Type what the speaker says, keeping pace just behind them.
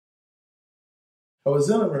I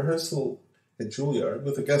was in a rehearsal at Juilliard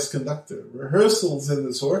with a guest conductor. Rehearsals in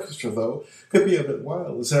this orchestra, though, could be a bit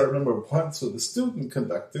wild, as I remember once with a student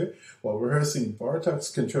conductor while rehearsing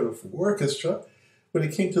Bartok's Concerto for Orchestra, when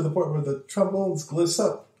it came to the part where the trombones gliss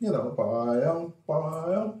up, ba-yum,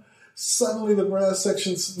 ba-yum. Suddenly the brass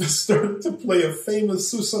section started to play a famous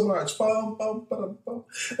Sousa march, bum, bum, bum, bum,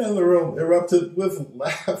 and the room erupted with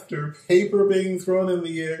laughter, paper being thrown in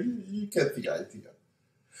the air. You get the idea.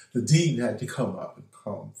 The dean had to come up and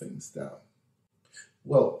calm things down.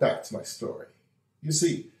 Well, back to my story. You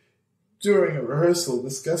see, during a rehearsal,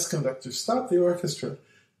 this guest conductor stopped the orchestra,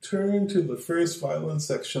 turned to the first violin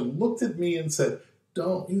section, looked at me and said,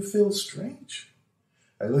 "Don't you feel strange?"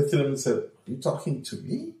 I looked at him and said, "Are you talking to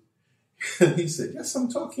me?" And he said, "Yes,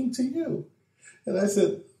 I'm talking to you." And I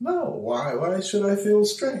said, "No, why should I feel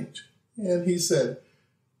strange?" And he said,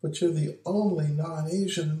 "But you're the only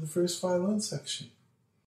non-Asian in the first violin section."